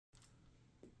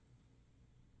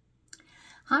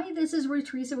Hi, this is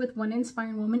Theresa with One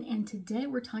Inspiring Woman, and today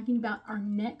we're talking about our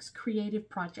next creative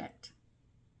project.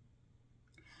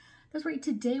 That's right,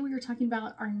 today we are talking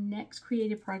about our next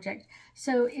creative project.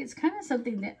 So it's kind of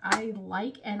something that I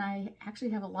like, and I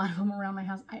actually have a lot of them around my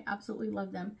house. I absolutely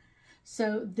love them.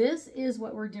 So this is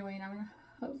what we're doing. I'm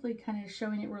hopefully kind of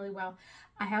showing it really well.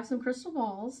 I have some crystal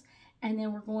balls, and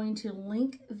then we're going to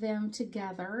link them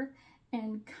together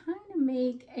and kind of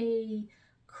make a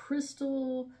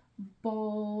crystal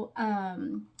ball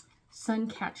sun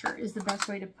catcher is the best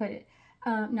way to put it.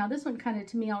 Now this one kind of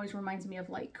to me always reminds me of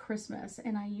like Christmas,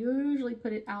 and I usually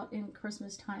put it out in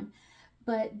Christmas time,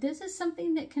 but this is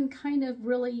something that can kind of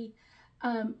really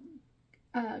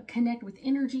connect with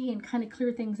energy and kind of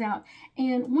clear things out.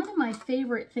 And one of my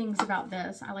favorite things about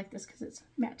this, I like this because it's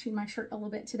matching my shirt a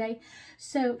little bit today.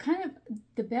 So kind of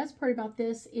the best part about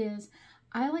this is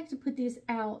I like to put these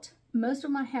out. Most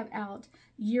of them I have out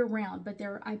year round, but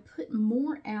I put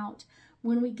more out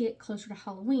when we get closer to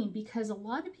Halloween, because a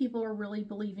lot of people are really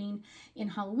believing in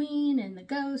Halloween and the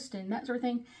ghost and that sort of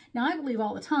thing. Now I believe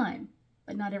all the time,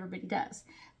 but not everybody does.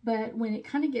 But when it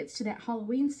kind of gets to that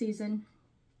Halloween season,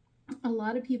 a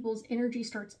lot of people's energy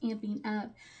starts amping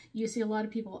up. You see a lot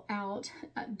of people out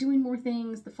doing more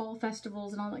things, the fall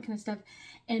festivals and all that kind of stuff,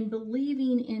 and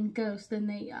believing in ghosts than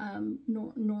they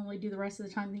normally do the rest of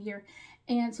the time of the year.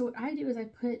 And so what I do is I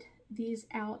put these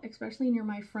out, especially near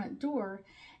my front door,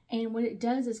 and what it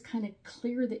does is kind of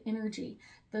clear the energy.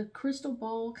 The crystal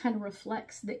ball kind of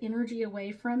reflects the energy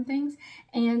away from things.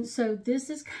 And so this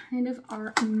is kind of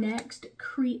our next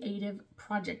creative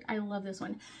project. I love this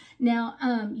one. Now,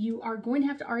 you are going to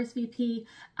have to RSVP.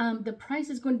 The price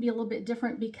is going to be a little bit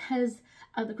different because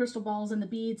the crystal balls and the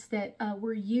beads that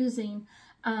we're using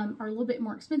are a little bit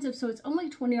more expensive. So it's only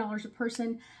 $20 a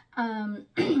person.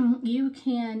 You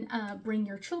can bring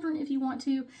your children if you want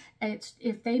to.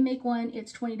 If they make one,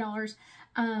 it's $20.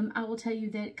 I will tell you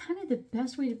that kind of the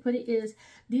best way to put it is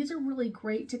these are really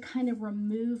great to kind of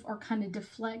remove or kind of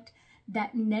deflect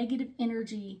that negative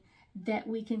energy that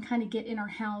we can kind of get in our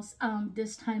house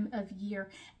this time of year.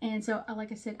 And so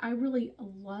like I said, I really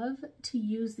love to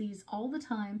use these all the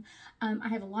time. I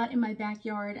have a lot in my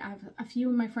backyard. I have a few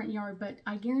in my front yard, but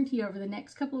I guarantee you over the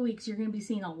next couple of weeks you're going to be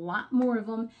seeing a lot more of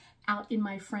them out in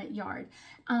my front yard.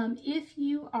 If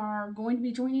you are going to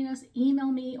be joining us,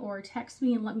 email me or text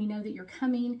me and let me know that you're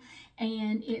coming,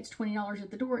 and it's $20 at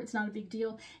the door. It's not a big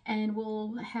deal, and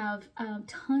we'll have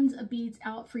tons of beads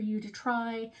out for you to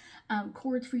try,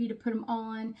 cords for you to put them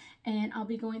on, and I'll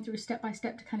be going through step by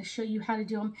step to kind of show you how to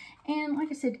do them. And like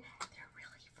I said,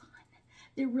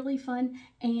 they're really fun,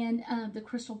 and the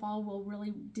crystal ball will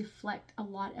really deflect a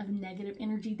lot of negative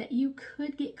energy that you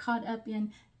could get caught up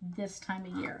in this time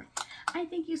of year. I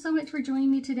thank you so much for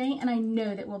joining me today, and I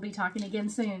know that we'll be talking again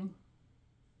soon.